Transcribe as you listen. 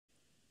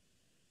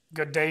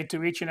Good day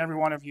to each and every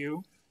one of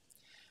you.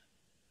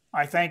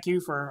 I thank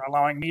you for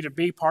allowing me to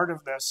be part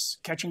of this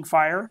Catching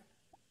Fire,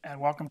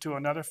 and welcome to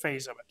another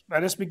phase of it.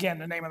 Let us begin in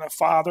the name of the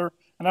Father,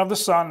 and of the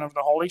Son, and of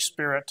the Holy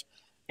Spirit.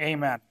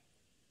 Amen.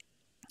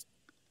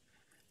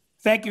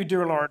 Thank you,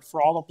 dear Lord,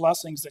 for all the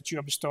blessings that you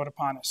have bestowed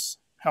upon us.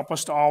 Help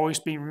us to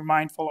always be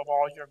mindful of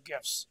all your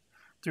gifts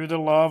through the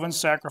love and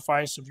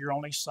sacrifice of your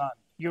only Son.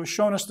 You have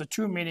shown us the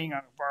true meaning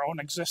of our own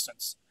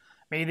existence.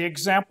 May the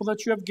example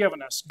that you have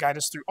given us guide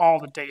us through all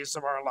the days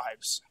of our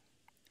lives.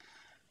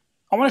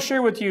 I want to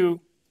share with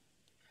you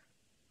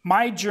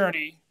my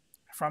journey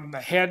from the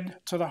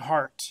head to the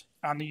heart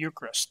on the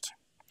Eucharist.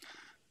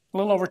 A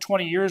little over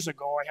 20 years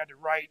ago, I had to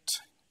write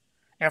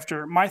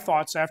my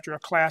thoughts after a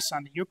class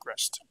on the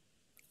Eucharist,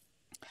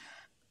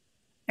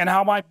 and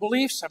how my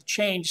beliefs have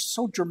changed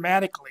so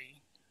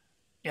dramatically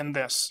in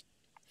this.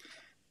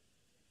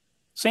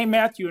 St.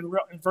 Matthew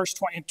in verse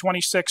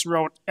 26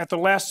 wrote, "At the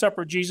Last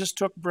Supper, Jesus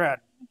took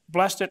bread,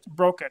 blessed it,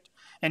 broke it,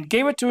 and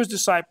gave it to his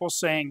disciples,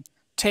 saying,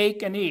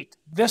 'Take and eat.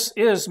 This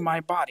is my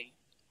body.'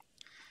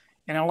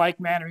 And in like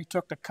manner, he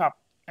took the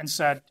cup and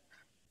said,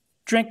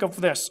 'Drink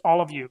of this, all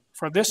of you,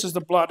 for this is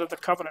the blood of the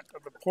covenant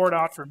poured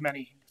out for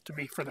many to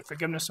be for the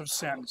forgiveness of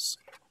sins.'"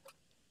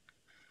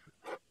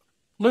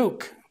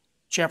 Luke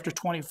chapter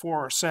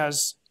 24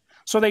 says,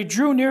 "So they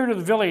drew near to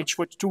the village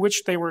to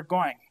which they were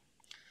going.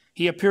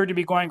 He appeared to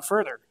be going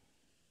further.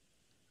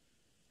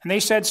 And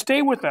they said,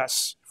 'Stay with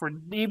us, for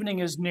evening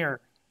is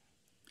near.'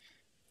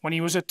 When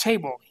he was at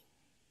table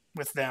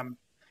with them,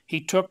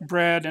 he took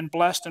bread and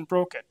blessed and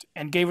broke it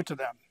and gave it to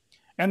them.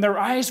 And their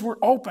eyes were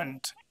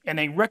opened, and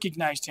they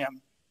recognized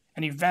him,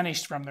 and he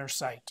vanished from their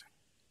sight."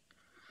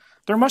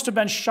 There must have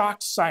been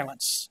shocked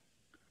silence.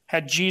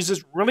 Had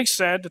Jesus really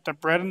said that the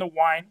bread and the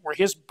wine were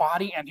his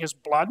body and his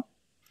blood?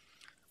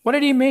 What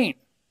did he mean?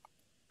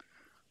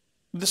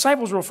 The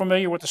disciples were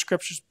familiar with the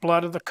scripture's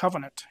blood of the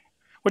covenant,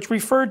 which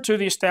referred to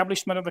the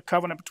establishment of the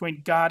covenant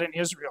between God and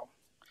Israel.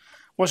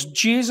 Was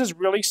Jesus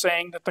really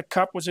saying that the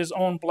cup was his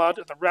own blood,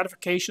 the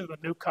ratification of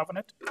the new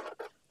covenant?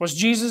 Was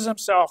Jesus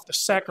himself the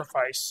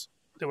sacrifice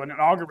that would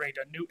inaugurate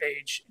a new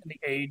age in the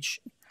age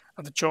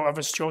of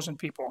his chosen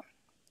people?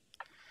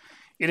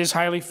 It is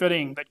highly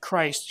fitting that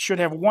Christ should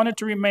have wanted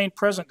to remain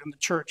present in the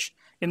church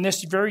in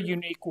this very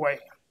unique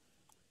way.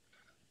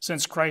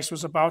 Since Christ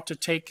was about to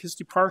take his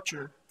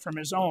departure from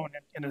his own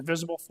in a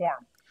visible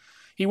form,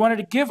 he wanted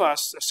to give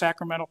us a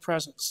sacramental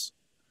presence.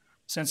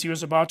 Since he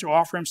was about to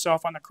offer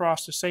himself on the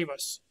cross to save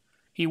us,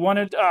 he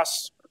wanted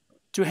us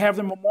to have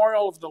the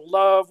memorial of the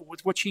love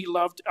with which he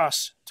loved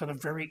us to the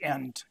very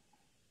end,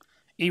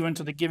 even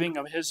to the giving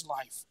of his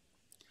life.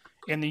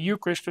 In the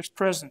Eucharistic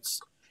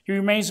presence, he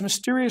remains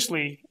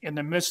mysteriously in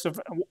the midst of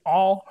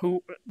all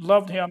who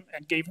loved him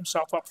and gave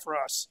himself up for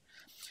us.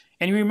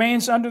 And he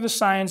remains under the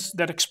signs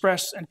that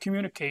express and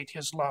communicate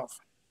his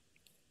love.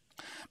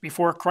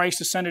 Before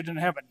Christ ascended in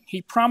heaven,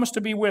 he promised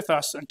to be with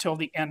us until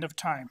the end of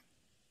time.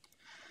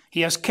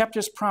 He has kept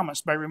his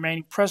promise by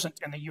remaining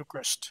present in the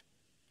Eucharist.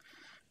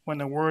 When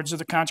the words of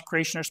the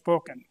consecration are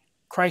spoken,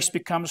 Christ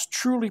becomes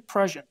truly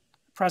present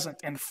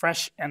in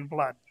flesh and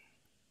blood.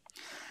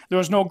 There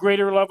is no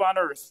greater love on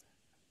earth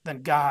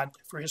than God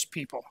for his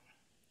people.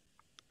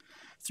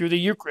 Through the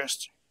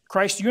Eucharist,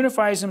 Christ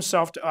unifies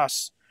himself to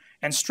us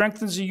and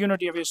strengthens the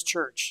unity of his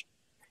church.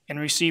 In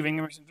receiving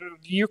the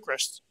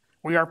Eucharist,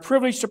 we are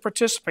privileged to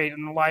participate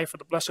in the life of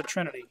the Blessed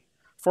Trinity,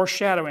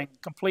 foreshadowing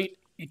complete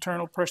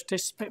eternal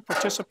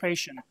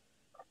participation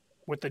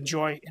with the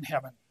joy in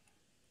heaven.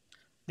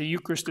 The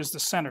Eucharist is the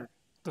center,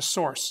 the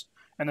source,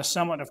 and the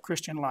summit of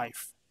Christian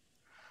life.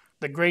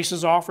 The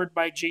graces offered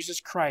by Jesus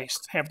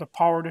Christ have the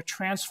power to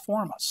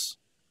transform us.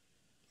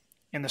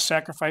 In the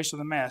sacrifice of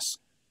the Mass,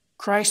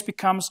 Christ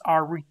becomes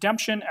our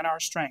redemption and our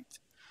strength,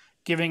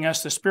 giving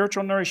us the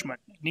spiritual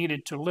nourishment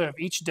needed to live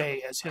each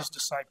day as his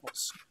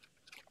disciples.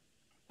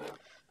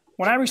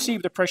 When I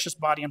receive the precious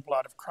body and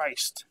blood of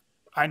Christ,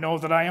 I know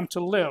that I am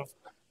to live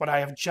what I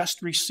have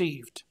just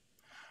received.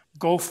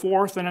 Go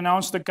forth and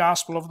announce the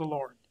gospel of the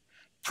Lord.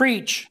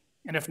 Preach,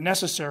 and if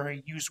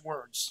necessary, use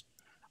words.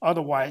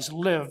 Otherwise,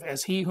 live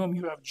as he whom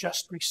you have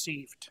just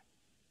received.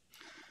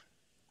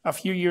 A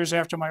few years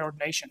after my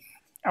ordination,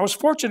 I was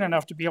fortunate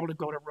enough to be able to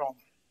go to Rome.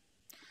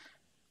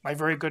 My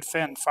very good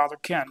friend, Father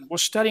Ken,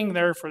 was studying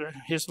there for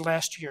his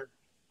last year.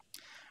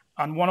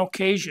 On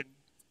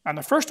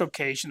the first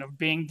occasion of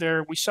being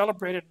there, we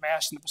celebrated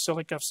Mass in the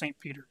Basilica of St.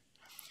 Peter.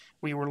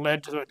 We were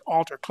led to the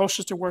altar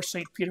closest to where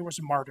St. Peter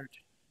was martyred.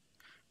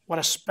 What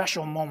a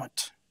special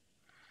moment.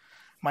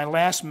 My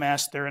last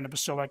Mass there in the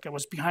Basilica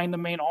was behind the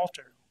main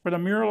altar, where the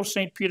mural of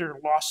St. Peter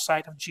lost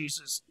sight of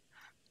Jesus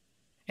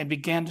and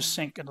began to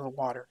sink into the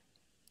water.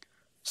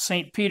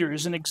 St. Peter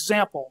is an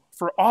example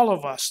for all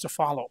of us to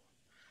follow.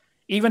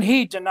 Even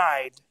he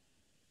denied,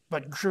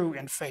 but grew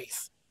in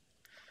faith.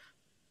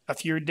 A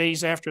few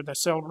days after the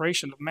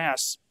celebration of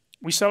Mass,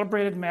 we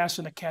celebrated Mass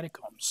in the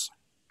catacombs.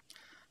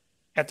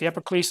 At the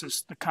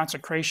epiclesis, the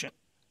consecration,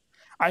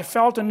 I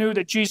felt anew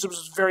that Jesus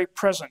was very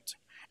present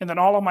and that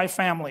all of my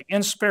family,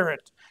 in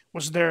spirit,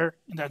 was there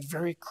in that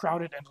very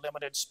crowded and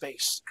limited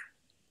space.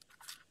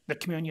 the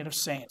communion of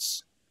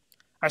saints.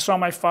 I saw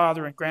my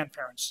father and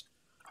grandparents,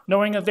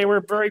 knowing that they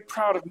were very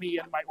proud of me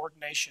and my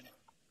ordination.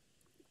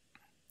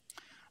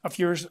 A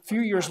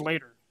few years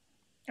later,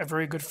 a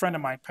very good friend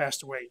of mine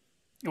passed away.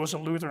 It was a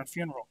Lutheran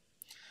funeral.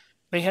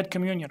 They had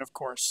communion, of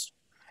course,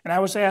 and I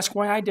was asked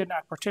why I did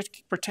not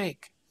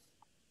partake.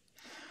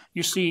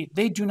 You see,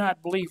 they do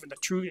not believe in the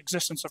true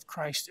existence of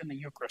Christ in the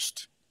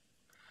Eucharist.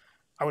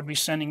 I would be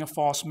sending a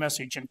false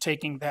message and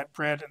taking that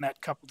bread and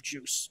that cup of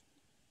juice.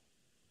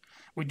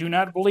 We do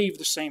not believe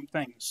the same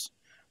things.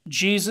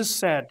 Jesus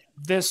said,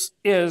 "This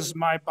is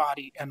my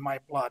body and my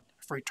blood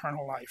for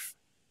eternal life."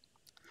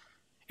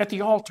 At the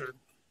altar,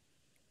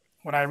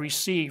 when I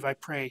receive, I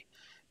pray,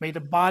 may the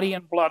body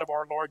and blood of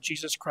our Lord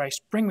Jesus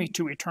Christ bring me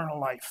to eternal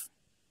life.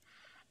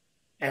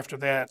 After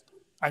that,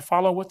 I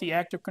follow with the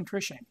act of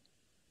contrition,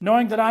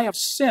 knowing that I have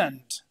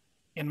sinned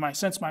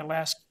since my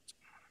last.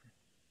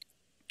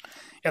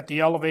 At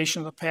the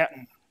elevation of the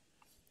paten,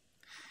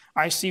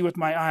 I see with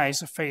my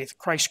eyes of faith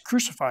Christ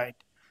crucified.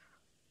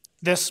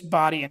 This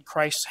body in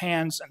Christ's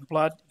hands and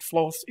blood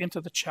flows into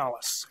the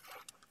chalice.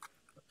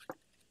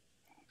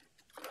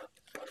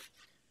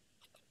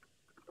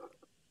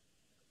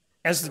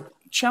 As the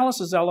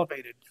chalice is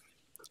elevated,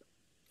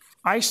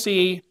 I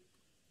see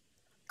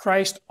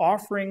Christ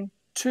offering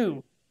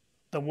to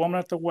the woman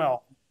at the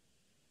well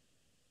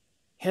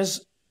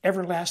his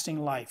everlasting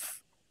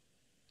life,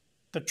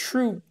 the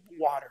true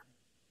water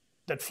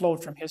that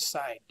flowed from his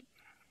side.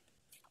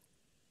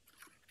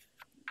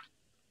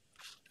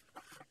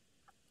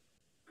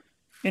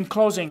 In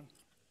closing,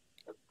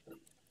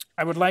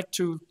 I would like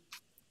to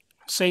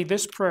say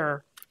this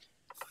prayer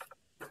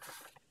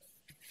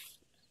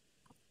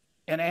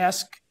and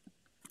ask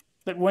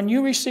that when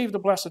you receive the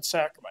Blessed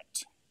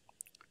Sacrament,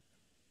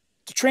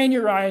 to train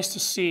your eyes to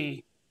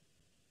see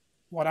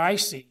what I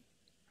see,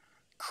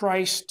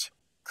 Christ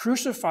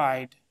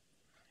crucified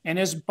and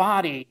his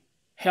body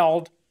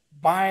held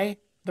by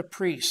the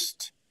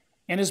priest,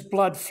 and his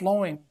blood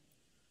flowing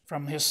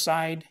from his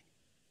side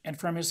and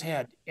from his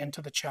head into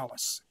the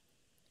chalice.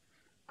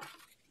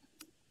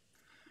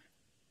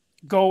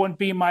 Go and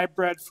be my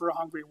bread for a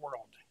hungry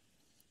world.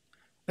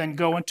 Then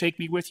go and take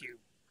me with you.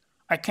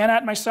 I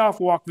cannot myself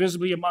walk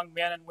visibly among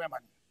men and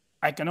women.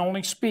 I can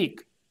only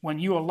speak when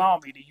you allow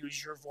me to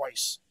use your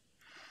voice.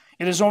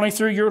 It is only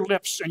through your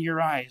lips and your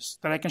eyes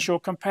that I can show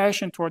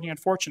compassion toward the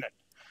unfortunate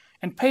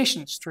and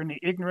patience toward the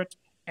ignorant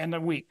and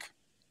the weak.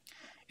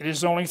 It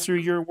is only through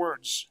your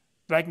words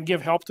that I can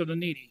give help to the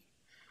needy.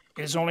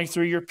 It is only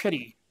through your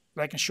pity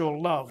that I can show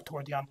love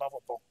toward the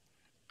unlovable.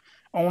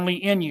 Only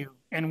in you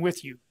and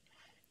with you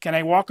can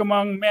I walk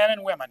among men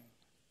and women.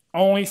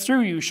 Only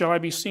through you shall I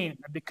be seen,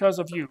 and because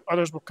of you,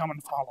 others will come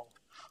and follow.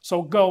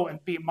 So go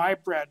and be my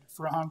bread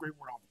for a hungry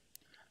world.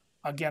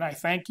 Again, I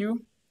thank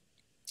you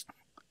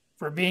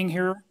for being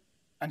here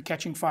and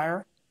catching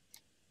fire.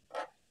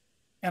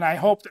 And I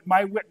hope that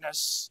my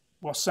witness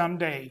will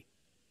someday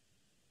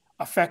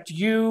affect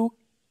you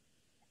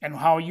and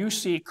how you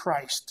see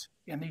Christ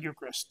in the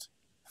Eucharist.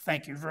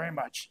 Thank you very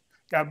much.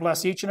 God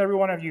bless each and every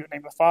one of you. In the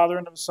name of the Father,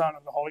 and of the Son, and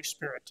of the Holy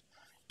Spirit.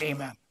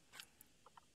 Amen.